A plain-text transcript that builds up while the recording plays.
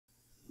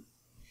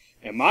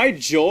Am I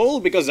Joel?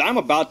 Because I'm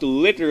about to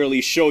literally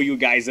show you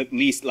guys at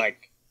least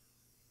like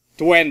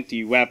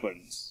 20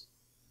 weapons.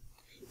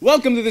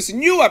 Welcome to this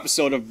new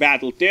episode of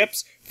Battle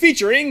Tips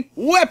featuring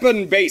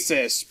weapon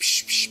bases.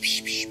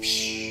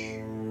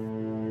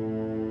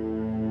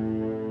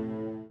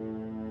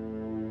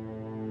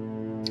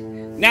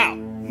 Now,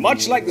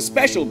 much like the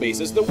special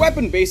bases, the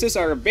weapon bases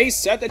are a base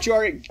set that you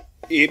are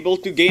able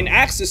to gain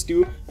access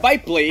to by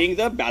playing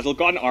the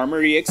BattleCON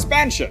Armory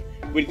expansion.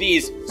 With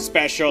these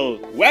special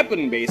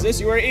weapon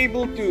bases, you are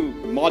able to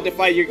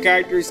modify your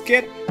character's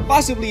kit,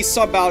 possibly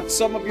sub out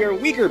some of your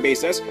weaker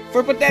bases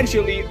for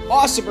potentially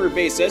awesomer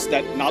bases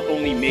that not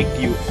only make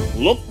you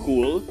look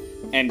cool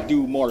and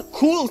do more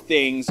cool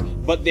things,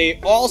 but they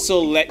also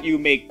let you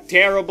make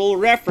terrible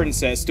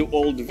references to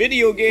old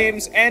video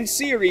games and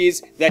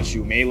series that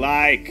you may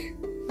like.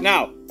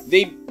 Now,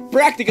 they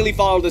practically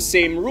follow the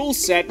same rule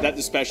set that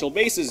the special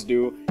bases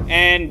do,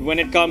 and when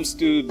it comes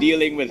to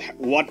dealing with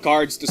what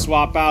cards to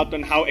swap out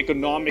and how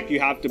economic you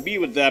have to be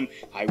with them,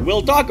 I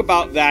will talk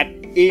about that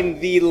in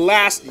the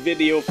last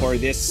video for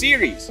this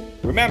series.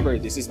 Remember,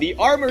 this is the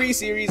Armory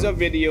series of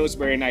videos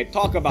wherein I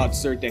talk about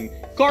certain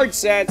card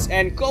sets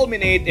and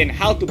culminate in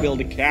how to build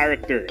a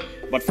character.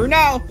 But for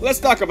now, let's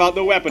talk about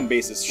the weapon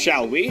bases,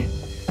 shall we?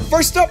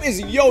 First up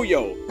is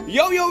Yo-Yo.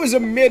 Yo-Yo is a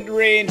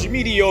mid-range,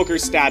 mediocre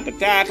stat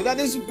attack that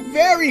is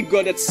very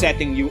good at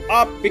setting you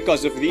up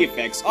because of the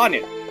effects on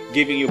it,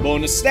 giving you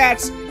bonus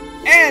stats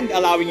and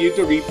allowing you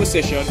to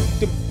reposition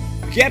to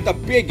get a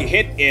big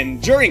hit in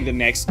during the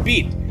next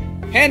beat.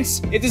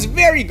 Hence, it is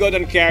very good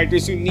on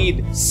characters who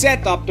need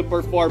setup to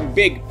perform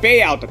big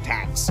payout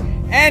attacks.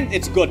 And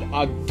it's good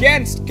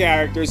against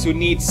characters who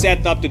need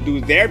setup to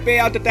do their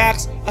payout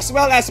attacks, as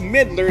well as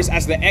middlers,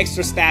 as the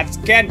extra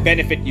stats can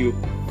benefit you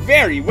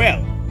very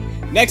well.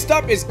 Next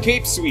up is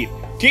Cape Sweep.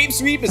 Cape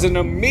Sweep is an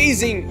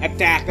amazing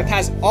attack that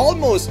has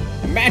almost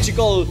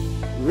magical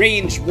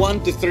range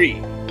 1 to 3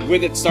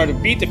 with its start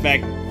of beat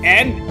effect,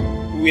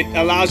 and it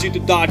allows you to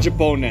dodge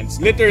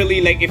opponents.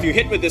 Literally, like if you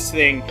hit with this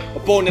thing,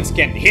 opponents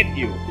can hit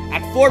you.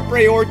 At 4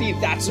 priority,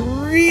 that's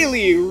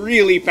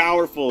really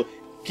powerful,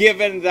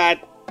 given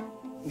that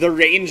the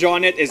range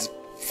on it is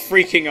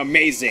freaking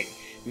amazing.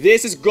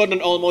 This is good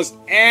on almost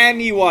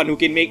anyone who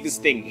can make this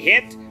thing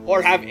hit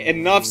or have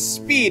enough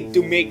speed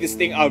to make this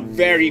thing a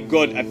very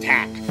good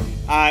attack.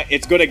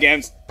 It's good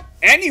against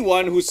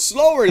anyone who's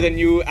slower than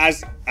you,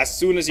 as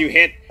soon as you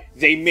hit,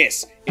 they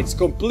miss. It's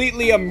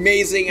completely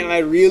amazing, and I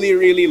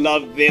really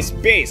love this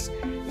base,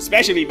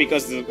 especially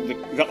because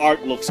the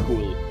art looks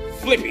cool.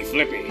 Flippy.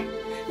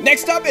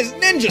 Next up is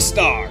Ninja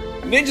Star.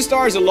 Ninja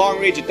Star is a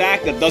long-range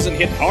attack that doesn't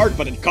hit hard,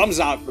 but it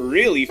comes out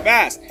really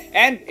fast,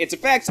 and its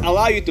effects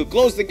allow you to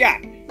close the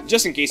gap,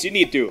 just in case you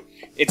need to.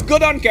 It's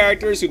good on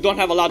characters who don't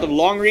have a lot of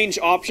long-range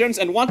options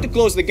and want to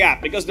close the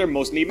gap because they're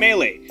mostly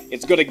melee.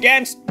 It's good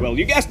against, well,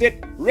 you guessed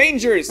it,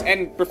 rangers,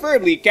 and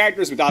preferably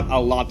characters without a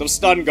lot of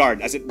stun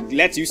guard, as it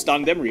lets you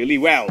stun them really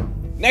well.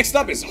 Next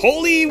up is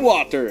Holy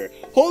Water.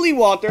 Holy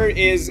Water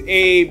is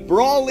a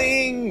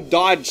brawling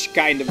dodge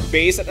kind of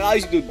base that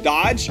allows you to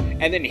dodge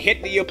and then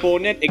hit the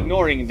opponent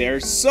ignoring their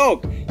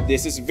soak.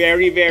 This is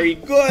very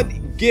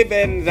good,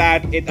 given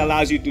that it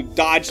allows you to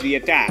dodge the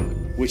attack,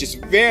 which is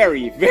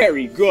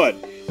very good.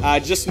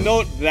 Just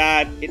note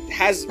that it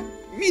has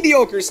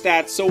mediocre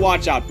stats, so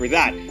watch out for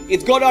that.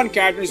 It's good on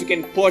characters who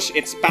can push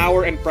its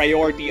power and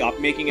priority up,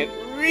 making it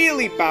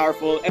really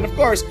powerful, and of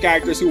course,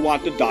 characters who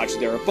want to dodge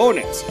their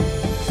opponents.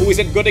 Who is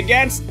it good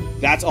against?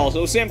 That's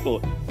also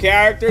simple.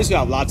 Characters who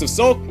have lots of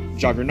soak,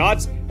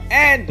 juggernauts,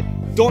 and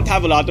don't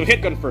have a lot of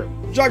hit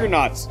confirm,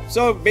 juggernauts.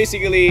 So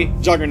basically,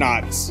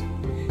 juggernauts.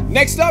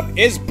 Next up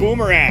is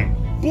Boomerang.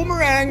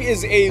 Boomerang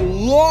is a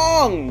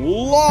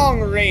long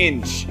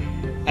range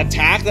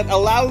attack that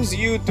allows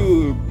you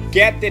to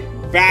get it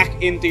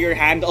back into your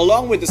hand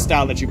along with the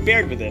style that you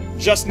paired with it.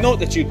 Just note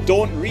that you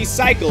don't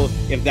recycle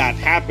if that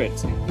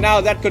happens. Now,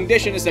 that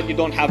condition is that you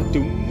don't have to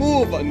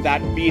move on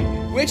that beat,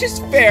 which is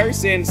fair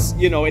since,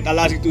 you know, it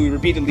allows you to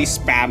repeatedly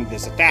spam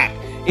this attack.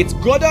 It's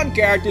good on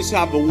characters who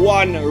have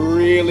one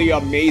really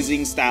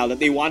amazing style that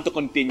they want to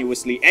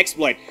continuously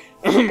exploit.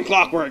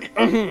 Clockwork.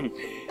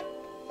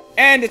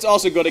 And it's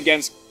also good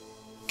against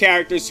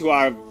characters who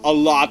have a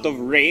lot of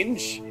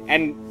range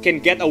and can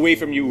get away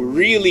from you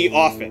really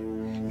often.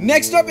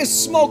 Next up is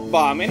Smoke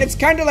Bomb, and it's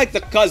kind of like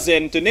the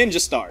cousin to Ninja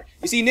Star.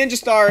 You see, Ninja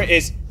Star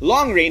is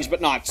long range but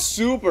not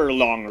super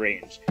long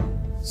range.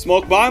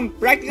 Smoke Bomb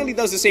practically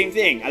does the same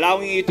thing,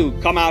 allowing you to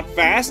come out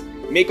fast,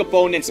 make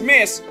opponents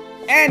miss,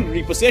 and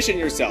reposition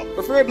yourself,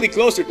 preferably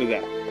closer to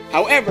them.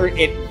 However,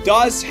 it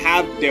does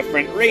have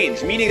different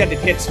range, meaning that it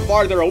hits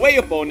farther away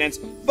opponents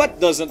but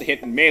doesn't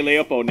hit melee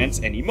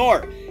opponents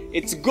anymore.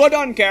 It's good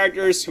on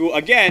characters who,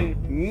 again,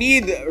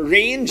 need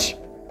range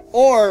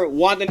or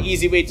want an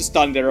easy way to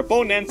stun their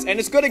opponents, and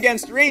it's good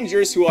against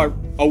rangers who are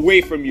away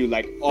from you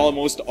like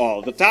almost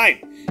all the time.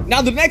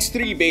 Now, the next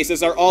 3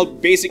 bases are all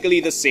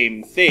basically the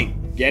same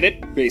thing. Get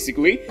it?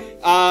 Basically.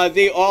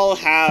 They all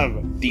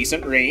have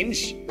decent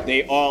range,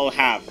 they all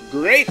have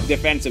great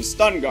defensive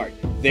stun guard,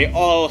 they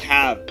all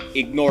have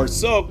ignore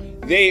soak,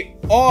 They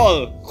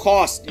all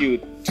cost you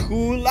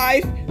 2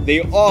 life,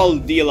 they all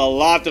deal a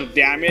lot of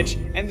damage,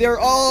 and they're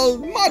all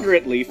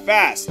moderately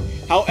fast.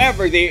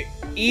 However, they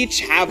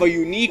each have a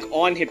unique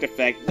on-hit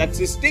effect that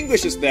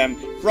distinguishes them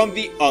from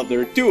the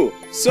other 2.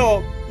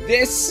 So,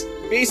 this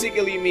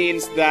basically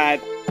means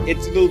that it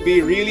will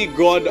be really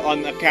good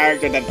on a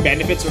character that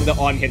benefits from the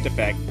on-hit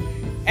effect.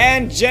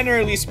 And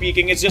generally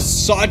speaking, it's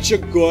just such a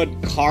good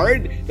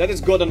card that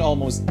is good on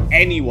almost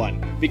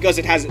anyone, because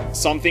it has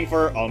something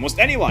for almost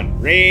anyone.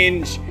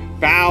 Range,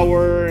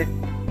 power,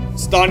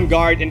 stun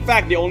guard. In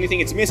fact, the only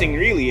thing it's missing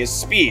really is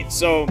speed.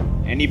 So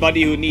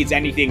anybody who needs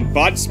anything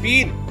but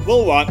speed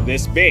will want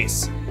this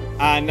base.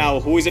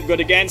 Now, who is it good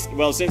against?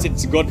 Well, since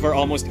it's good for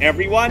almost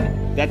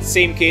everyone, that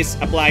same case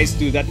applies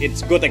to that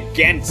it's good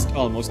against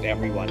almost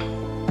everyone.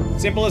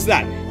 Simple as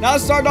that. Now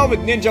let's start off with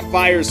Ninja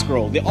Fire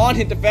Scroll. The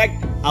on-hit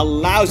effect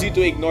allows you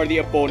to ignore the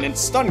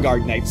opponent's stun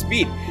guard knight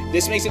speed.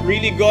 This makes it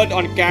really good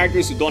on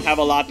characters who don't have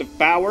a lot of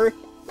power,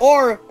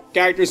 or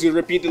characters who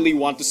repeatedly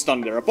want to stun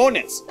their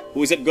opponents.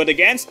 Who is it good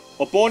against?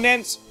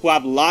 Opponents who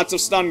have lots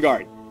of stun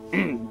guard.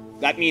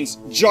 That means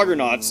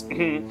juggernauts.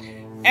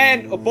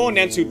 And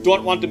opponents who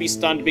don't want to be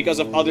stunned because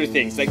of other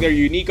things, like their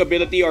unique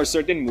ability or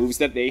certain moves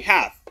that they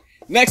have.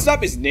 Next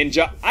up is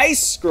Ninja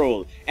Ice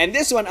Scroll, and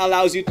this one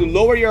allows you to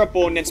lower your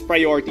opponent's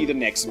priority the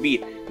next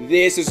beat.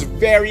 This is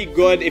very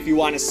good if you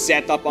want to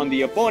set up on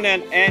the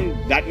opponent, and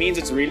that means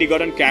it's really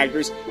good on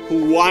characters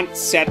who want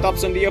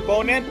setups on the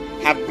opponent,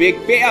 have big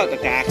payout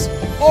attacks,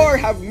 or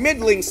have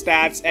middling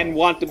stats and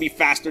want to be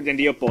faster than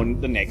the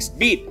opponent the next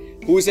beat.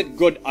 Who is it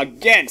good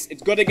against?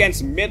 It's good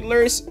against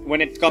middlers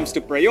when it comes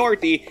to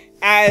priority,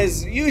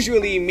 as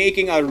usually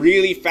making a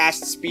really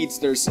fast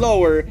speedster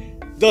slower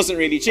doesn't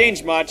really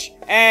change much,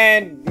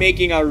 and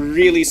making a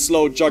really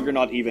slow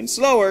juggernaut even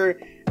slower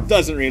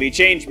doesn't really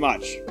change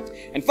much.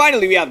 And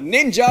finally, we have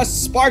Ninja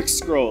Spark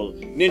Scroll.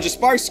 Ninja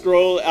Spark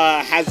Scroll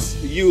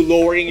has you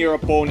lowering your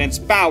opponent's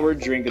power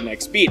during the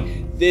next beat.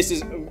 This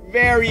is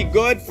very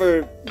good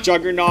for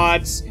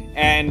juggernauts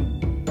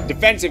and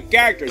defensive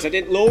characters, and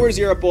it lowers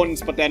your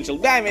opponent's potential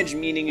damage,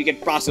 meaning you can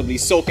possibly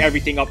soak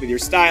everything up with your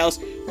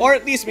styles, or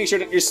at least make sure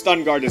that your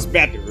stun guard is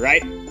better,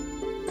 right?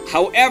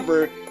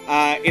 However,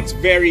 it's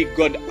very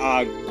good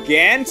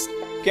against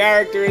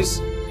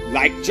characters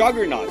like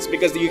juggernauts,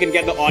 because you can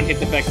get the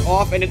on-hit effect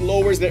off and it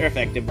lowers their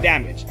effective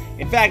damage.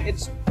 In fact,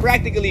 it's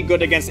practically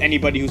good against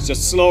anybody who's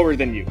just slower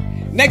than you.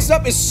 Next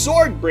up is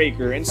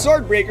Swordbreaker, and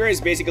Swordbreaker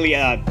is basically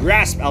a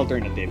grasp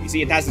alternative. You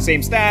see, it has the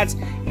same stats,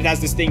 it has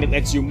this thing that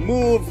lets you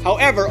move.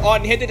 However,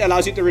 on hit, it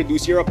allows you to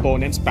reduce your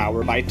opponent's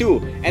power by 2.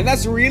 And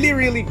that's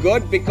really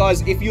good,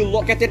 because if you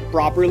look at it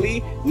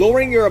properly,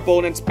 lowering your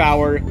opponent's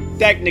power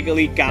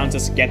technically counts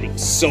as getting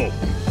soaked.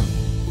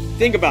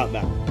 Think about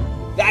that.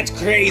 That's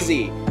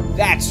crazy.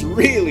 That's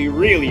really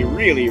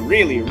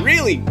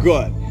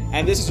good.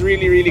 And this is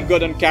really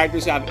good on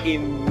characters who have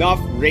enough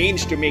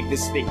range to make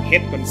this thing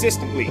hit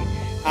consistently.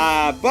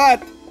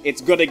 But it's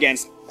good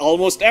against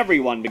almost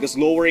everyone, because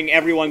lowering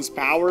everyone's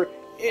power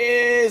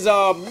is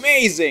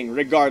amazing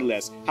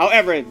regardless.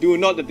 However, do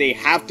note that they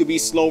have to be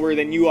slower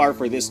than you are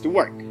for this to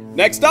work.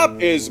 Next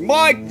up is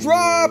Mic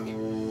Drop!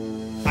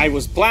 I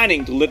was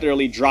planning to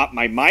literally drop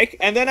my mic,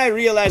 and then I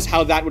realized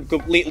how that would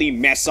completely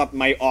mess up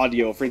my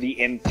audio for the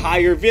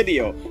entire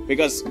video,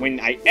 because when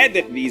I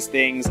edit these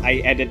things, I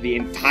edit the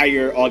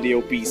entire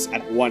audio piece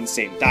at one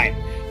same time.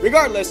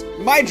 Regardless,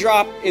 my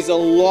drop is a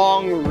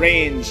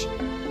long-range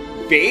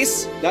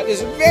base that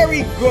is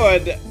very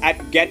good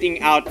at getting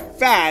out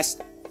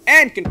fast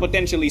and can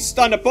potentially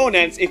stun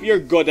opponents if you're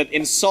good at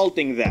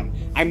insulting them.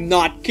 I'm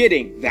not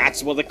kidding,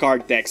 that's what the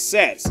card text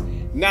says.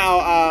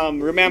 Now,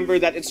 remember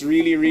that it's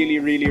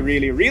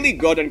really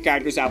good on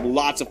characters who have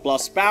lots of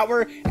plus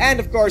power,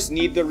 and of course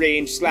need the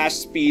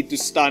range/speed to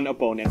stun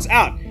opponents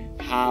out.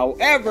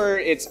 However,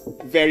 it's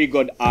very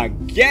good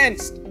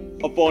against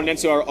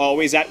opponents who are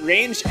always at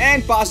range,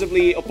 and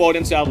possibly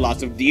opponents who have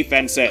lots of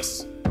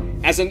defenses.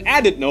 As an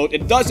added note,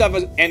 it does have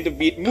an end of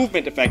beat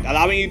movement effect,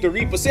 allowing you to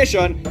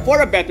reposition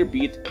for a better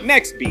beat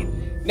next beat.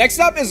 Next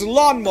up is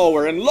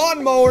Lawnmower, and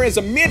Lawnmower is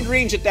a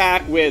mid-range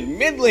attack with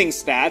middling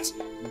stats,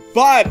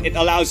 but it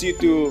allows you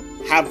to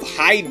have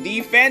high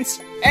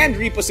defense and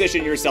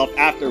reposition yourself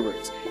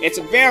afterwards. It's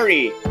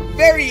very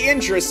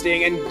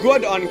interesting and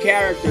good on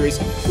characters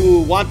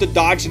who want to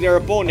dodge their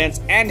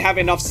opponents and have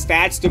enough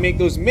stats to make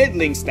those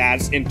middling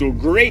stats into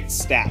great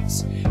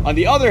stats. On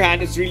the other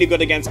hand, it's really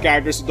good against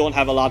characters who don't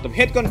have a lot of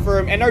hit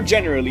confirm and are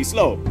generally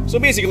slow. So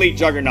basically,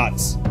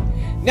 juggernauts.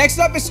 Next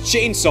up is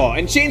Chainsaw,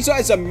 and Chainsaw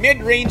is a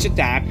mid-range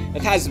attack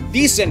that has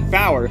decent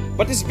power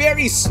but is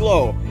very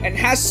slow and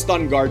has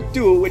stun guard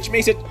too, which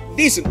makes it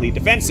decently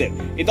defensive.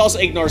 It also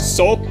ignores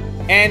soak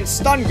and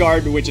stun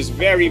guard, which is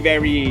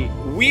very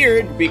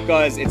weird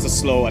because it's a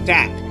slow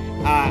attack.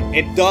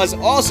 It does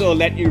also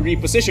let you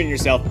reposition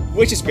yourself,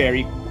 which is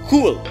very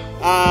cool.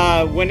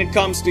 When it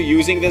comes to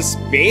using this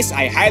base,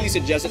 I highly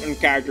suggest it on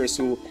characters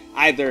who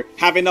either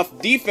have enough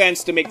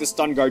defense to make the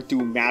stun guard 2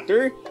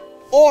 matter,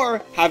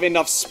 or have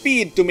enough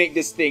speed to make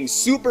this thing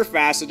super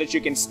fast so that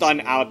you can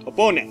stun out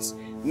opponents.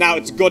 Now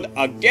it's good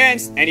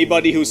against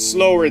anybody who's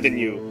slower than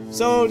you,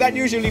 so that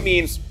usually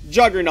means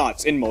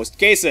juggernauts in most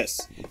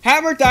cases.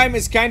 Hammer Time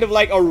is kind of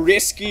like a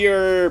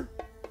riskier,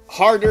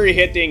 harder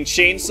hitting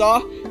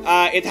chainsaw.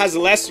 It has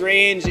less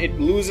range, it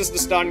loses the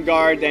stun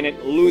guard, and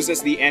it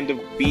loses the end of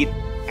beat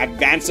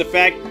advance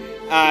effect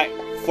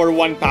for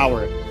 1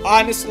 power.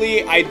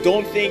 Honestly, I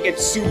don't think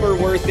it's super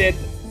worth it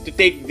to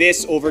take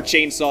this over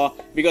chainsaw,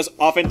 because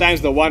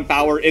oftentimes the 1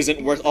 power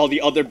isn't worth all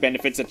the other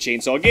benefits that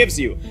chainsaw gives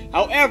you.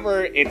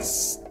 However,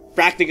 it's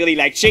practically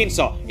like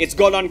chainsaw. It's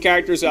good on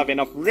characters who have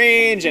enough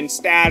range and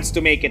stats to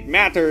make it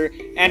matter,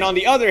 and on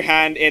the other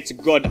hand, it's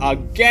good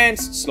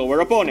against slower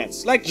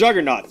opponents, like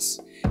juggernauts.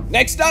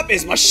 Next up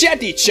is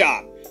Machete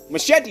Chop.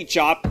 Machete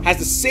Chop has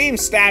the same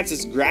stats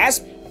as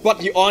Grasp, but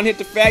the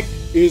on-hit effect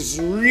is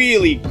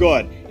really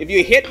good. If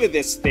you hit with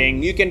this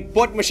thing, you can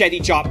put Machete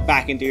Chop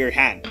back into your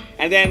hand,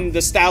 and then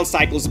the style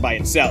cycles by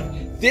itself.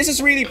 This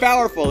is really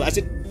powerful as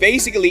it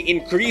basically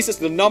increases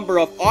the number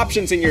of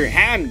options in your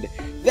hand.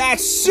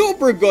 That's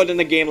super good in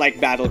a game like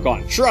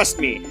BattleCON, trust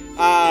me.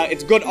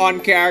 It's good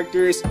on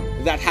characters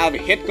that have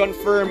hit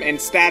confirm and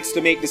stats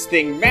to make this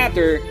thing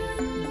matter,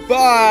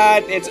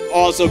 but it's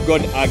also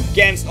good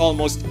against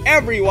almost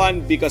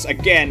everyone because,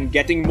 again,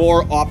 getting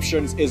more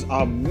options is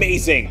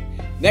amazing.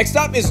 Next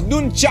up is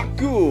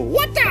Nunchaku.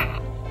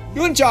 Wata!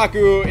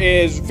 Nunchaku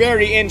is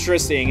very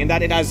interesting in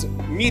that it has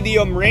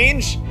medium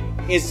range,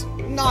 is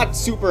not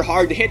super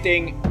hard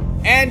hitting,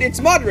 and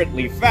it's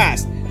moderately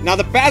fast. Now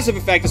the passive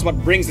effect is what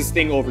brings this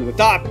thing over the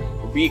top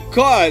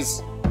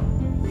because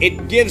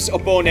it gives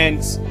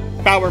opponents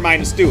power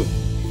 -2.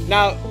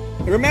 Now,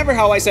 remember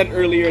how I said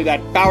earlier that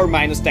power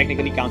minus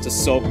technically counts as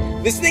soak?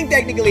 This thing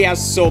technically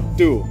has soak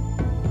too.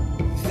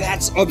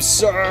 That's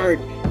absurd!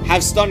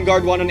 Have stun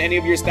guard 1 on any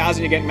of your styles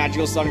and you get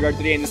magical stun guard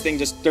 3 and this thing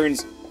just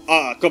turns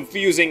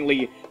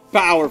confusingly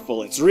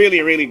powerful. It's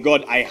really, really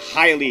good. I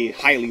highly,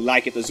 highly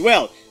like it as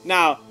well.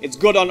 Now, it's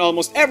good on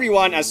almost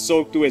everyone, as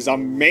Soak 2 is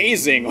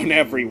amazing on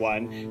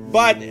everyone.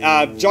 But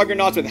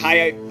juggernauts with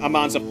high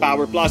amounts of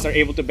power plus are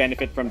able to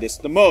benefit from this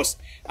the most.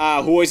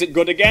 Who is it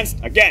good against?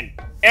 Again,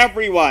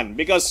 everyone,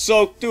 because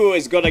Soak 2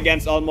 is good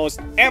against almost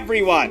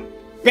everyone.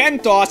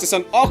 Pentoss is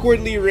an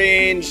awkwardly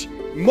ranged,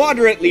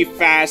 moderately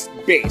fast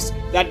base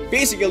that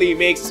basically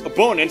makes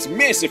opponents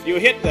miss if you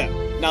hit them.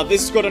 Now,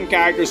 this is good on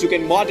characters who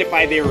can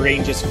modify their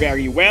ranges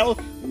very well,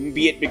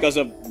 be it because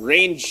of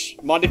range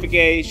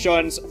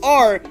modifications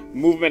or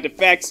movement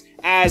effects,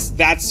 as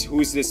that's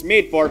who's this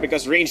made for,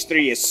 because range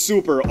 3 is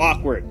super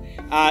awkward.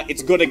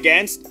 It's good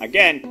against,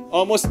 again,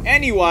 almost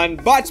anyone,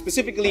 but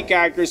specifically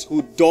characters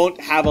who don't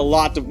have a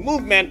lot of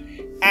movement,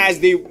 as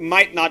they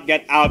might not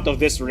get out of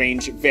this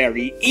range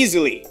very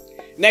easily.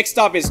 Next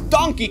up is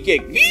Donkey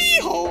Kick.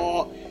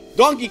 Yeehaw!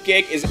 Donkey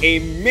Kick is a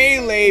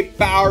melee,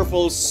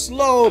 powerful,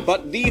 slow,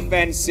 but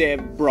defensive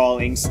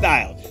brawling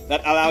style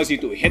that allows you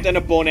to hit an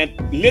opponent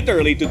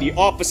literally to the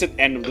opposite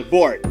end of the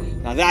board.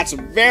 Now that's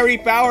very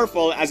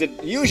powerful as it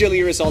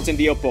usually results in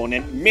the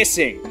opponent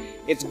missing.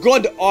 It's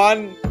good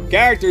on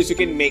characters who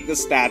can make the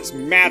stats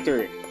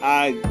matter.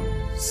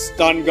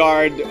 Stun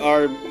guard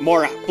or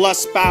more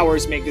plus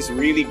powers make this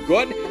really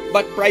good,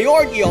 but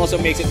priority also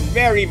makes it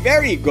very,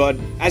 very good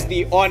as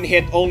the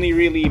on-hit only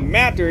really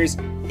matters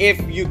if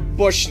you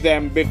push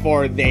them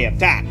before they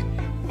attack.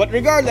 But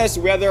regardless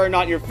whether or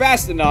not you're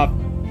fast enough,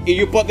 if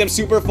you put them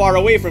super far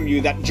away from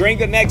you, that during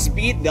the next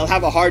beat, they'll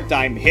have a hard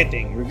time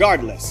hitting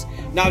regardless.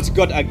 Now it's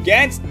good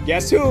against,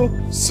 guess who?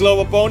 Slow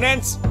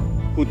opponents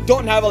who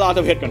don't have a lot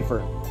of hit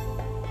confirm.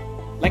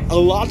 Like, a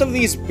lot of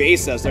these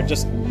bases are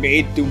just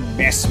made to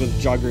mess with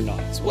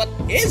juggernauts. What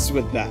is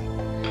with that?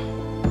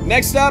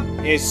 Next up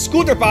is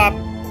Scooter Pop.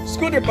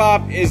 Scooter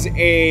Pop is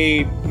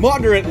a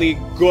moderately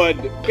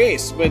good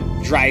base with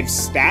drive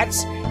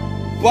stats,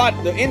 but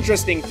the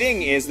interesting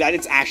thing is that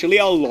it's actually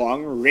a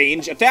long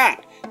range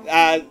attack.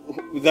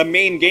 The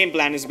main game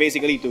plan is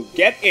basically to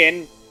get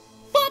in,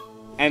 pop,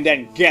 and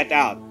then get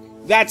out.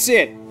 That's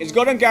it. It's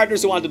good on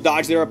characters who want to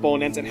dodge their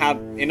opponents and have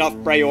enough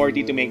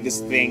priority to make this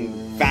thing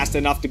fast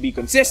enough to be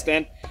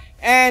consistent.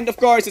 And of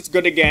course, it's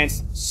good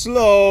against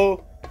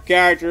slow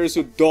characters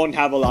who don't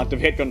have a lot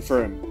of hit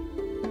confirm.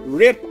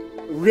 Rip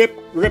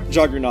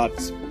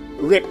juggernauts.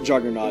 Rip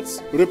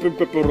juggernauts. Rip and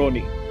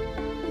pepperoni.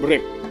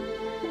 Rip.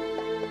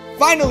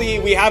 Finally,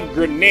 we have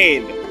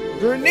Grenade.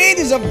 Grenade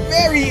is a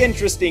very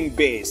interesting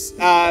base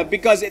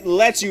because it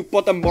lets you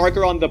put a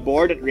marker on the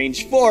board at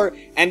range 4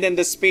 and then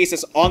the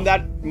spaces on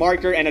that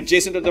marker and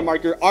adjacent to the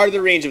marker are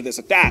the range of this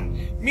attack.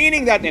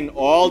 Meaning that in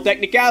all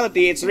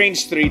technicality, it's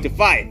range 3 to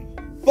 5.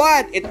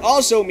 But it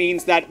also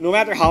means that no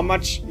matter how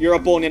much your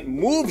opponent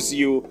moves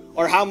you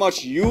or how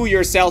much you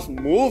yourself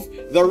move,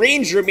 the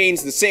range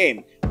remains the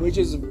same, which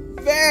is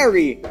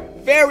very,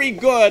 very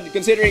good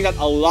considering that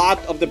a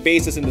lot of the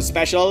bases in the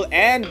special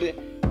and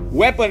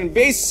weapon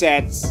base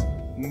sets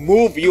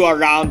move you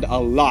around a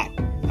lot.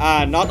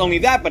 Not only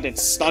that, but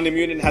it's stun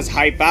immune and has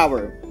high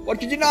power. What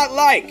could you not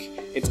like?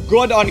 It's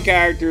good on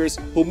characters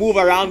who move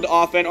around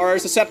often or are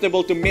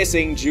susceptible to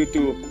missing due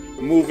to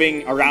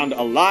moving around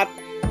a lot.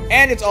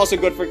 And it's also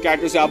good for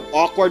characters who have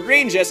awkward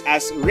ranges,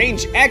 as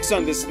range X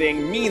on this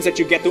thing means that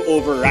you get to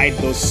override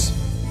those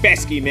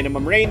pesky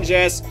minimum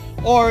ranges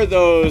or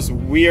those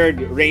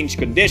weird range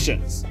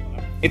conditions.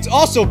 It's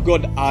also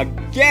good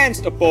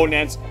against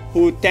opponents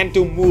who tend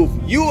to move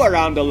you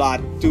around a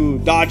lot to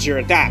dodge your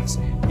attacks.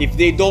 If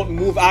they don't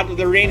move out of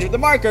the range of the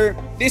marker,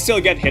 they still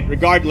get hit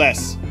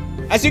regardless.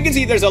 As you can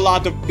see, there's a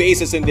lot of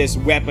bases in this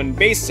weapon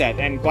base set,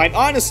 and quite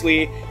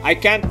honestly, I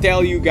can't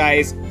tell you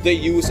guys the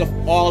use of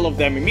all of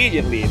them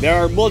immediately. There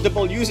are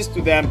multiple uses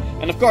to them,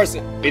 and of course,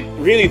 it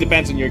really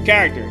depends on your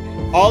character.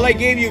 All I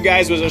gave you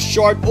guys was a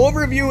short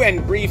overview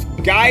and brief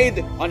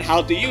guide on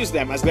how to use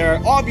them, as there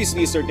are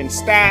obviously certain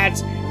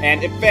stats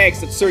and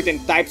effects that certain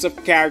types of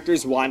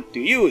characters want to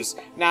use.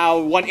 Now,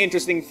 one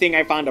interesting thing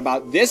I found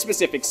about this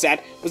specific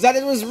set was that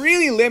it was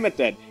really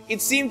limited.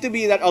 It seemed to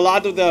be that a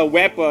lot of the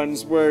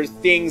weapons were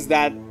things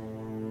that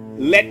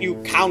let you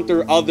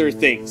counter other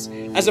things,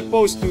 as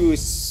opposed to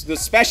the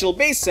special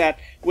base set,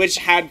 which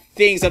had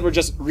things that were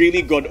just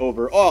really good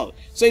overall.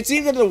 So it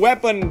seems that the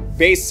weapon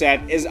base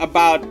set is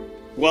about,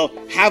 well,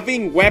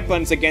 having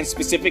weapons against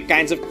specific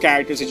kinds of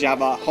characters that you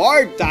have a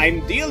hard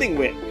time dealing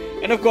with.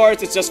 And of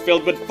course, it's just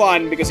filled with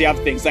fun because you have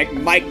things like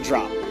mic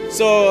drop.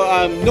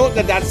 So note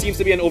that that seems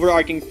to be an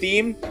overarching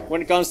theme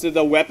when it comes to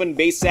the weapon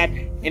base set,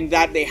 in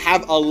that they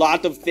have a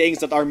lot of things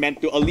that are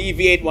meant to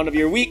alleviate one of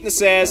your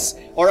weaknesses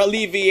or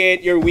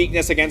alleviate your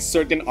weakness against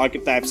certain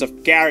archetypes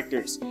of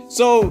characters.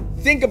 So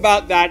think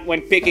about that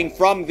when picking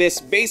from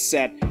this base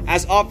set,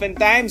 as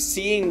oftentimes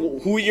seeing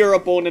who your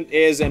opponent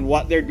is and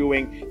what they're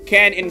doing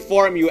can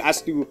inform you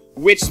as to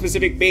which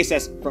specific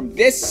bases from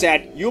this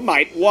set you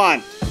might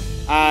want.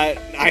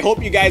 I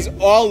hope you guys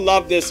all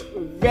love this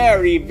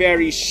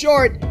very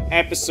short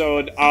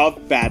episode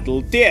of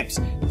Battle Tips.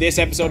 This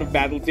episode of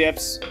Battle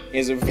Tips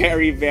is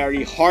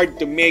very hard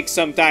to make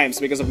sometimes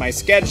because of my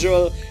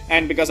schedule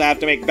and because I have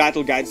to make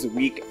battle guides the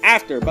week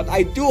after. But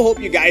I do hope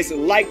you guys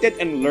liked it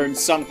and learned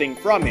something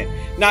from it.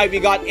 Now, if you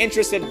got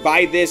interested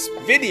by this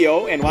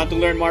video and want to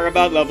learn more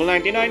about level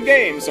 99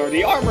 games or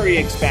the Armory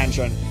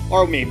expansion,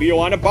 or maybe you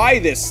want to buy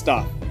this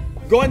stuff,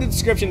 go in the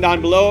description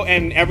down below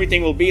and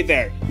everything will be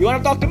there. You want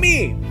to talk to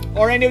me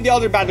or any of the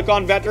other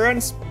BattleCon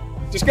veterans?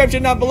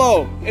 Description down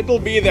below. It will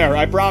be there,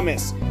 I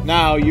promise.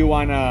 Now, you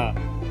want to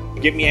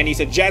give me any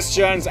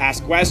suggestions,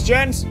 ask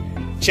questions?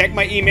 Check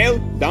my email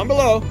down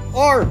below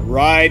or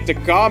write a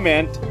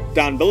comment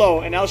down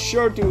below and I'll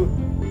sure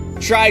to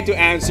try to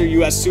answer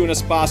you as soon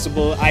as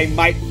possible. I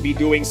might be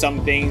doing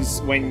some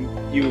things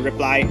when you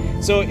reply,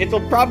 so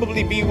it'll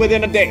probably be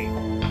within a day.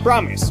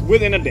 Promise,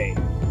 within a day.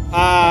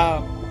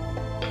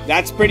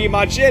 That's pretty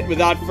much it.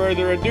 Without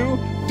further ado,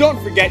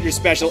 don't forget your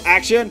special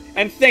action,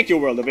 and thank you,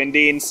 World of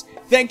Indines.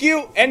 Thank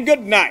you, and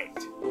good night!